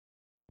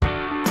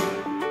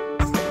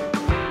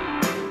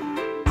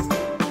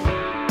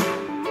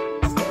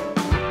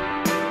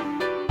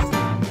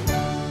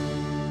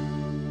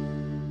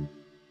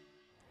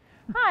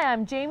Hi,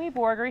 I'm Jamie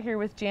Borger here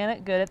with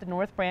Janet Good at the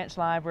North Branch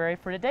Library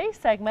for today's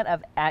segment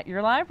of At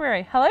Your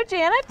Library. Hello,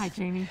 Janet. Hi,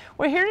 Jamie.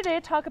 We're here today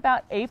to talk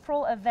about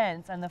April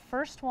events, and the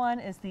first one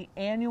is the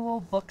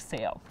annual book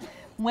sale.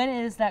 When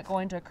is that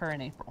going to occur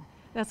in April?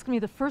 That's going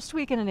to be the first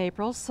weekend in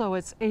April, so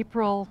it's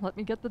April, let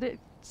me get the date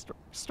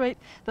straight,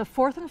 the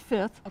 4th and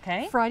 5th.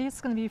 Okay. Friday it's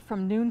going to be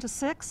from noon to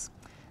 6.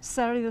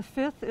 Saturday the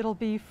 5th it'll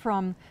be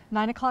from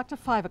 9 o'clock to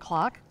 5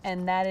 o'clock.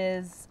 And that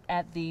is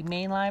at the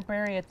main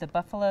library at the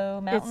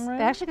Buffalo Mountain Room?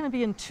 It's actually going to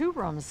be in 2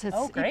 rooms.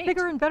 It's great.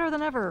 bigger and better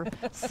than ever.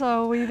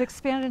 So we've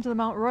expanded into the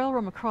Mount Royal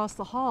Room across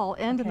the hall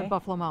and in the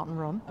Buffalo Mountain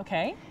Room.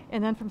 Okay.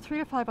 And then from 3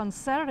 to 5 on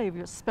Saturday we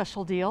have a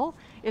special deal.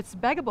 It's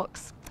Bag of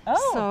Books.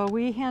 Oh. So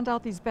we hand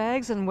out these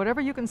bags, and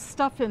whatever you can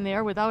stuff in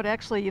there without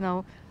actually,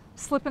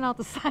 slipping out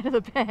the side of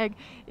the bag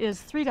is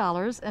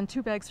 $3, and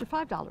 2 bags for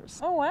 $5.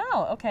 Oh,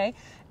 wow. Okay.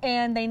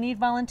 And they need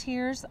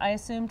volunteers, I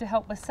assume, to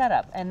help with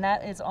setup. And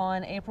that is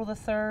on April the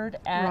 3rd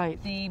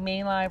at the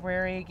main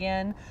library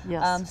again,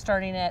 Yes.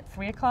 starting at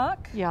 3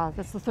 o'clock. Yeah,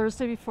 that's the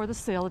Thursday before the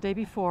sale, the day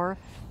before.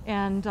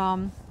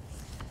 And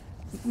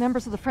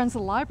members of the Friends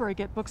of the Library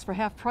get books for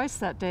half price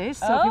that day.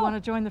 So if you want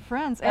to join the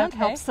Friends and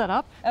help set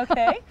up,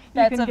 okay,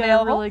 that's available.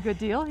 Get a really good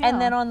deal. Yeah.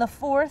 And then on the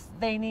 4th,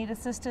 they need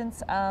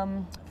assistance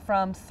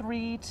from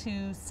 3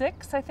 to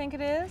 6, I think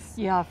it is.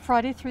 Yeah,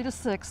 Friday 3 to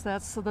 6.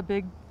 That's the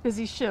big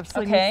busy shift. So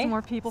Okay. you need some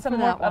more people for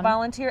that one. A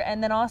volunteer,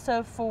 and then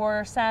also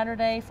for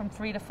Saturday from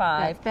 3 to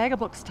 5. Yeah, Bag of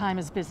Books time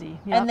is busy.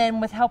 Yep. And then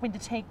with helping to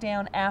take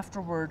down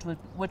afterwards,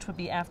 which would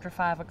be after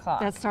 5 o'clock.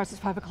 That starts at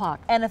 5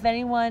 o'clock. And if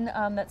anyone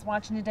that's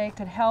watching today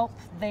could help,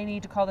 they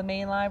need to call the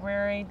main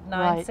library,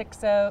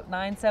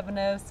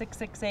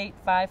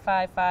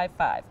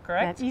 960-970-668-5555,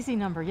 correct? That easy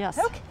number, yes.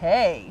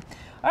 Okay.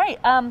 All right.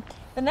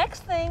 The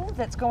next thing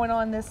that's going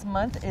on this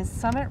month is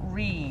Summit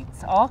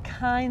Reads. All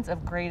kinds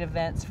of great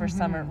events for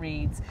Summit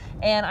Reads.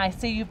 And I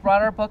see you've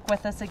brought our book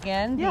with us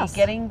again, Yes. The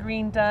Getting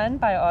Green Done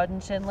by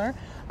Auden Schindler.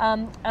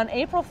 On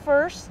April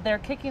 1st, they're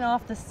kicking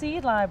off the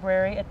Seed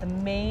Library at the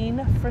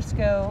main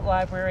Frisco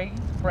Library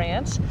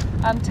branch.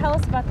 Tell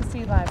us about the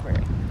Seed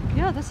Library.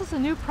 Yeah, this is a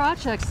new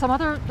project. There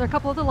are a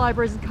couple other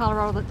libraries in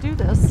Colorado that do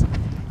this.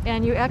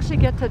 And you actually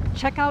get to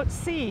check out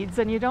seeds,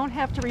 and you don't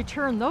have to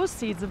return those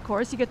seeds, of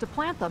course. You get to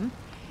plant them.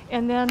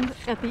 And then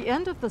at the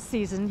end of the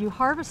season, you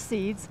harvest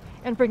seeds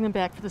and bring them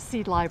back for the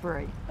Seed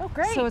Library. Oh,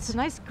 great. So it's a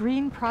nice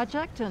green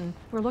project, and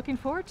we're looking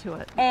forward to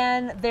it.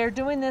 And they're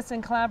doing this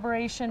in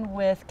collaboration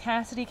with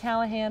Cassidy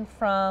Callahan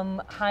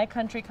from High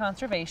Country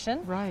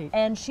Conservation. Right.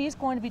 And she's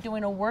going to be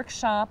doing a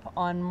workshop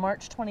on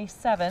March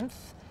 27th,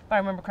 if I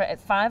remember correct,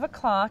 at 5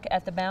 o'clock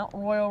at the Mount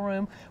Royal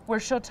Room, where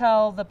she'll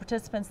tell the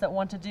participants that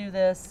want to do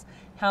this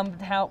I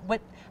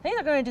think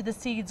they're going to do the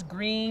seeds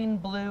green,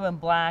 blue, and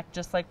black,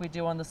 just like we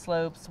do on the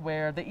slopes,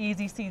 where the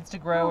easy seeds to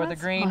grow are the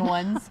green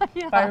ones.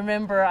 Yeah. If I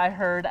remember, I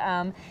heard.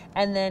 And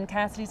then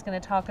Cassidy's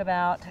going to talk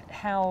about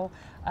how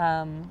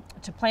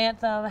to plant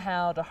them,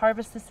 how to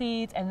harvest the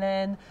seeds, and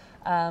then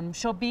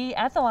she'll be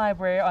at the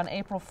library on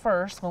April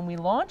 1st when we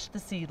launch the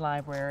Seed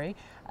Library,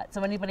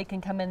 so anybody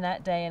can come in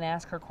that day and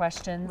ask her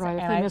questions. Right,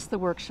 if and they miss the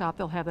workshop,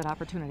 they'll have that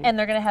opportunity. And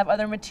they're going to have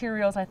other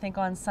materials, I think,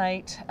 on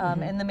site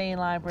in the main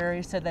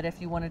library, so that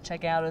if you want to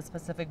check out a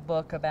specific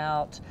book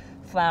about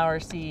flower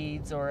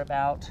seeds or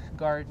about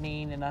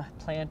gardening in a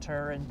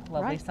planter in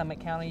lovely Summit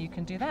County, you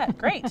can do that.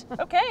 Great.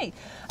 Okay.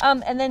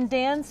 And then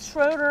Dan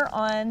Schroeder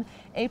on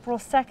April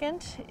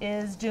 2nd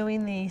is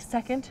doing the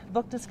second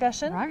book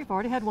discussion. Right, we've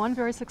already had one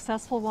very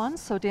successful one.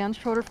 So Dan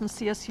Schroeder from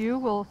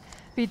CSU will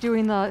be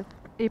doing the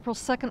April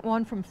 2nd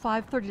one from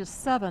 5:30 to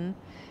 7,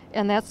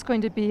 and that's going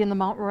to be in the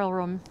Mount Royal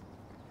Room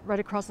right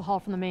across the hall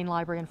from the main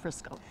library in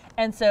Frisco.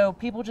 And so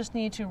people just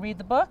need to read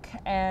the book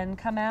and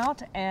come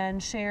out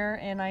and share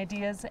in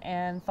ideas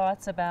and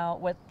thoughts about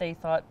what they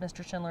thought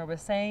Mr. Schindler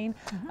was saying,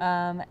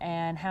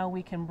 and how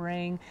we can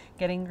bring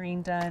Getting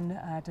Green Done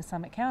to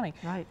Summit County.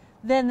 Right.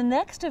 Then the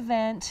next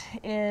event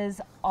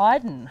is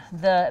Auden,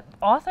 the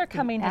author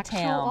coming to town.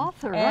 Actual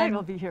author, right,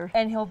 will be here.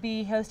 And he'll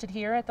be hosted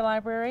here at the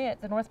library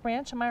at the North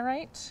Branch, am I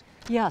right?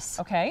 Yes.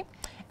 Okay.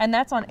 And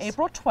that's on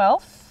April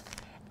 12th.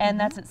 And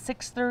that's at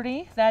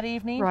 6:30 that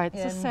evening. Right,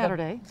 it's a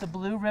Saturday. The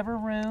Blue River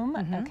Room,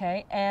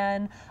 okay.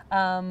 And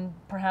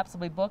perhaps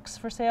there'll be books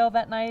for sale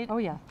that night. Oh,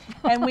 yeah.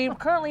 And we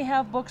currently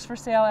have books for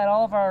sale at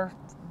all of our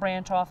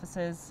branch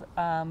offices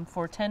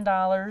for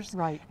 $10.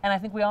 Right. And I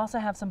think we also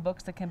have some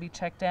books that can be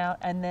checked out.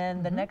 And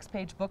then the Next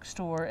Page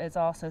Bookstore is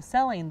also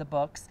selling the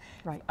books.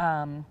 Right.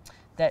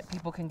 That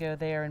people can go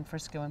there in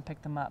Frisco and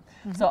pick them up.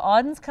 So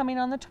Auden's coming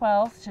on the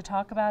 12th to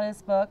talk about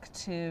his book,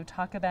 to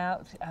talk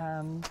about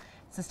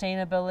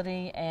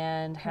sustainability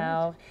and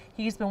how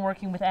he's been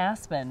working with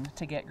Aspen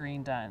to get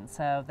green done.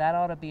 So that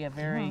ought to be a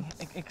very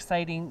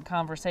exciting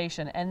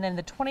conversation. And then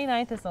the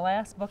 29th is the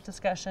last book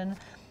discussion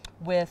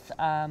with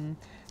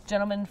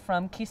gentleman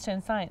from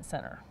Keystone Science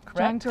Center,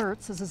 John correct?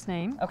 Gertz is his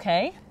name.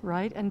 Okay.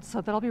 Right, and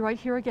so that'll be right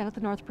here again at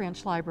the North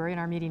Branch Library in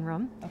our meeting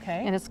room.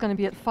 Okay. And it's going to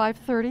be at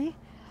 5:30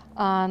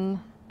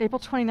 on April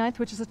 29th,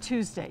 which is a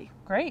Tuesday.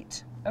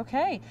 Great.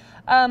 Okay.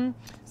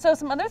 So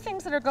some other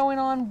things that are going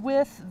on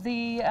with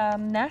the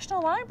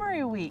National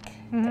Library Week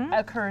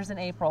occurs in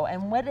April.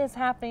 And what is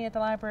happening at the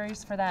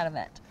libraries for that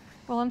event?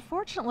 Well,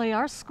 unfortunately,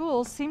 our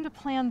schools seem to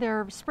plan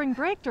their spring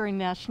break during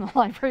National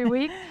Library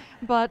Week,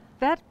 but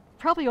that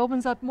probably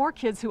opens up more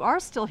kids who are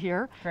still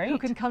here who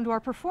can come to our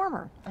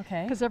performer.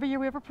 Okay. Because every year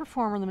we have a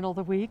performer in the middle of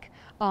the week.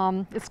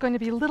 It's going to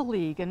be Little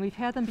League, and we've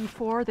had them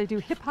before. They do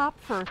hip hop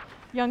for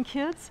young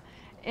kids,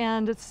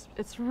 and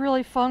it's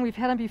really fun. We've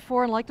had them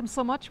before and liked them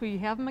so much we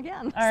have them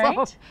again. All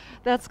right. So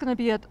that's going to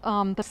be at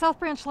the South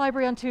Branch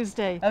Library on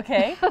Tuesday.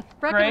 Okay.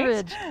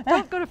 Breckenridge.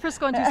 Don't go to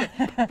Frisco on Tuesday.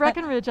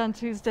 Breckenridge on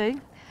Tuesday.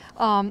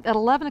 At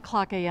 11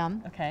 o'clock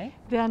a.m. Okay.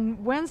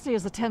 Then Wednesday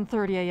is at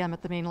 10:30 a.m.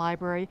 at the main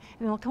library,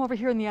 and they'll come over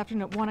here in the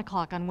afternoon at 1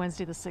 o'clock on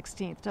Wednesday the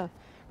 16th to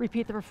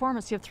repeat the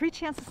performance. You have 3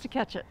 chances to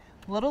catch it.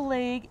 Little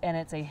League, and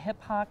it's a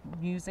hip hop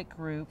music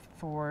group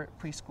for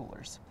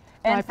preschoolers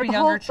and Right, for but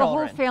younger the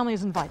children. whole family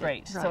is invited.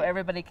 Great. So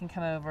everybody can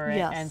come over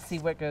Yes. and see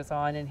what goes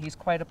on, and he's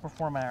quite a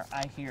performer,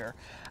 I hear.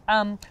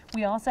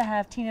 We also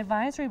have Teen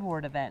Advisory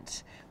Board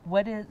event.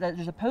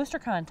 There's a poster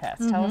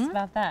contest. Tell us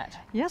about that.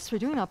 Yes, we're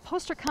doing a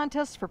poster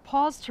contest for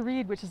Pause to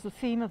Read, which is the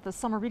theme of the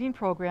summer reading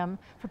program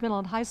for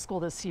Midland High School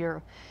this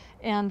year.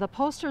 And the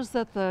posters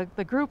that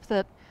the group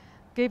that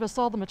gave us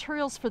all the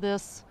materials for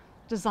this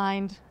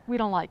designed, we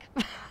don't like.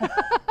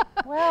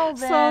 Well,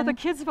 So then. the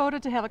kids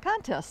voted to have a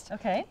contest.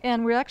 Okay.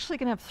 And we're actually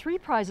going to have 3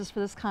 prizes for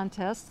this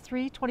contest,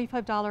 3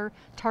 $25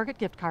 Target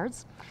gift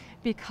cards,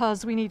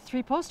 because we need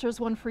 3 posters,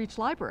 1 for each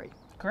library.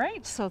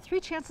 Great. So 3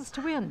 chances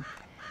to win.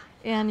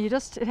 And it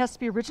has to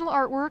be original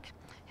artwork,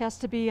 has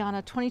to be on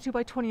a 22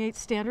 by 28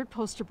 standard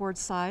poster board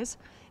size,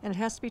 and it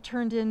has to be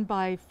turned in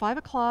by 5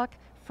 o'clock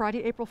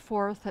Friday, April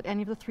 4th at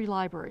any of the 3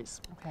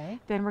 libraries. Okay.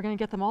 Then we're going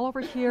to get them all over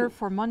here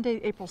for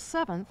Monday, April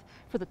 7th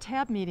for the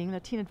TAB meeting, the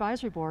Teen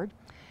Advisory Board,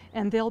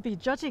 and they'll be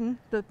judging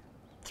the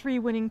 3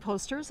 winning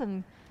posters,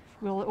 and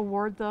we'll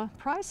award the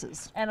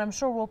prizes. And I'm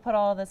sure we'll put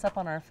all of this up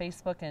on our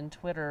Facebook and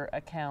Twitter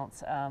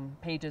accounts,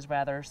 pages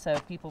rather, so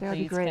people That'd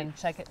be please great. can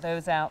check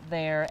those out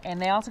there. And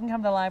they also can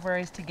come to the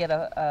libraries to get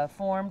a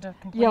form to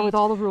complete. Yeah, with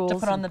all the rules to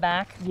put on and- the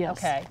back? Yes.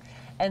 Okay.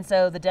 And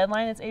so the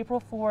deadline is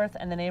April 4th,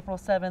 and then April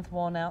 7th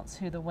we'll announce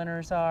who the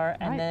winners are,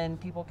 and Right. then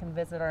people can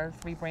visit our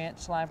 3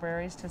 branch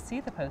libraries to see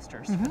the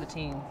posters for the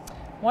team.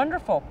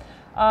 Wonderful.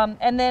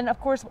 And then, of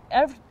course,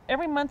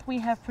 every month we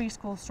have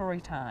preschool story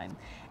time.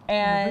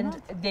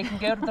 And they can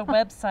go to the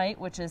website,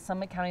 which is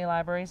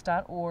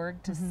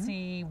summitcountylibraries.org, to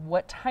see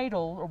what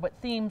title or what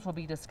themes will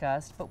be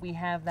discussed. But we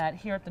have that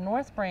here at the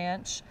North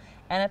Branch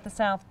and at the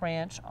South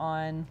Branch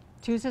on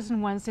Tuesdays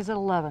and Wednesdays at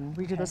 11.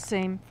 We do the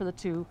same for the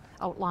 2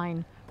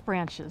 outline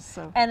branches.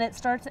 So And it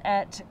starts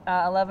at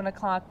 11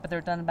 o'clock, but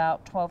they're done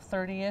about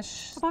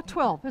 12:30-ish. about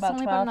 12. It's About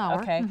only 12? about an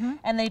hour. Okay.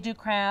 And they do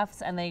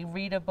crafts and they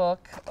read a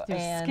book.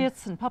 There's and,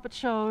 skits and puppet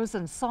shows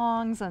and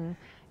songs, and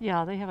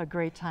yeah, they have a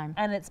great time.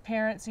 and it's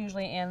parents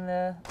usually and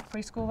the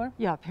preschooler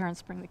Yeah,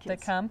 parents bring the that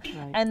kids. come.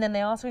 Right. And then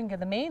they also can get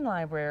the main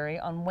library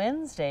on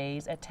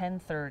Wednesdays at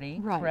 10:30,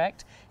 Right.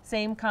 correct?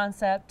 Same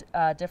concept,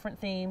 different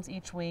themes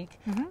each week.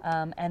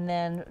 And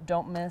then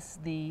don't miss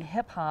the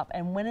hip hop.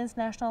 And when is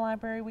National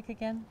Library Week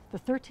again? The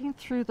 13th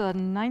through the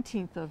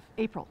 19th of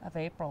April. Of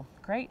April.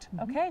 Great.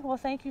 Okay, well,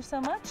 thank you so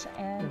much,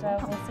 and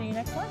we'll see you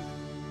next month.